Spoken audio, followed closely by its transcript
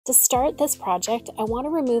To start this project, I want to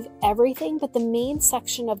remove everything but the main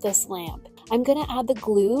section of this lamp. I'm going to add the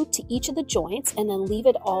glue to each of the joints and then leave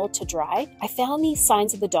it all to dry. I found these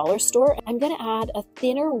signs at the dollar store. I'm going to add a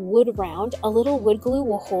thinner wood round. A little wood glue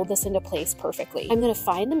will hold this into place perfectly. I'm going to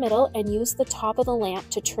find the middle and use the top of the lamp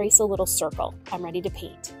to trace a little circle. I'm ready to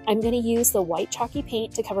paint. I'm going to use the white chalky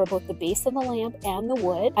paint to cover both the base of the lamp and the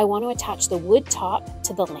wood. I want to attach the wood top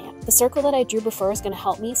to the lamp. The circle that I drew before is going to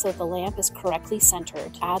help me so that the lamp is correctly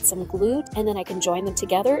centered. Add some glue and then I can join them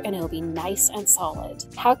together and it'll be nice and solid.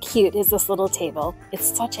 How cute is this little table?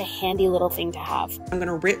 It's such a handy little thing to have. I'm going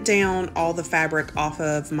to rip down all the fabric off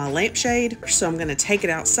of my lampshade. So I'm going to take it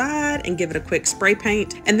outside and give it a quick spray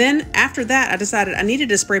paint. And then after that, I decided I needed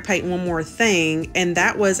to spray paint one more thing. And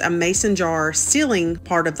that was a mason jar sealing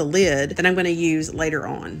part of the lid that I'm going to use later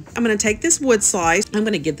on. I'm going to take this wood slice. I'm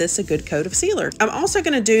going to give this a good coat of sealer. I'm also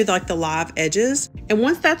going to do like the live edges. And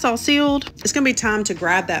once that's all sealed, it's going to be time to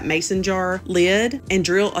grab that mason jar lid and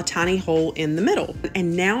drill a tiny hole in the middle.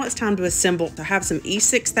 And now it's time to assemble. I have some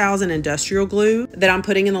E6000 industrial glue that I'm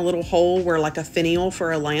putting in a little hole where like a finial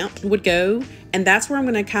for a lamp would go. And that's where I'm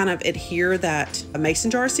going to kind of adhere that mason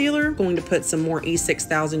jar sealer. I'm going to put some more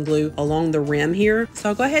E6000 glue along the rim here. So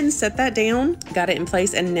I'll go ahead and set that down. Got it in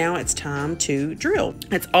place. And now it's time to drill.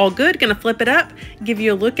 It's all good. Going to flip it up, give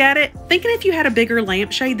you a look at it. Thinking if you had a bigger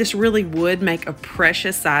lampshade, this really would make a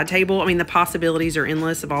precious side table. I mean, the possibilities are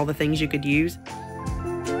endless of all the things you could use.